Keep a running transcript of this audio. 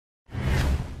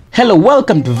Hello,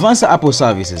 welcome to Vansa Apple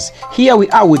Services. Here we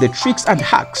are with the tricks and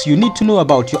hacks you need to know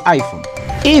about your iPhone.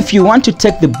 If you want to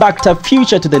take the back tap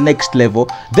feature to the next level,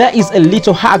 there is a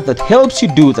little hack that helps you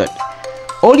do that.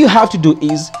 All you have to do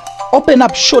is open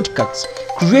up shortcuts.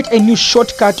 Create a new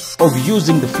shortcut of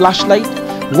using the flashlight.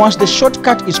 Once the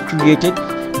shortcut is created,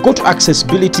 go to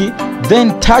accessibility,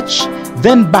 then touch,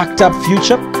 then back tap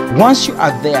feature. Once you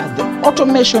are there, the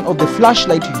automation of the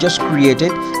flashlight you just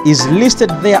created is listed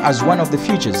there as one of the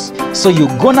features. So you're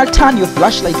gonna turn your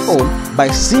flashlight on by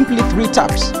simply 3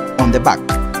 taps on the back.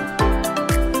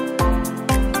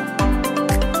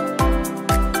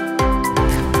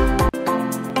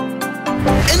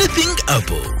 Anything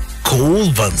Apple, call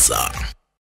Vansa.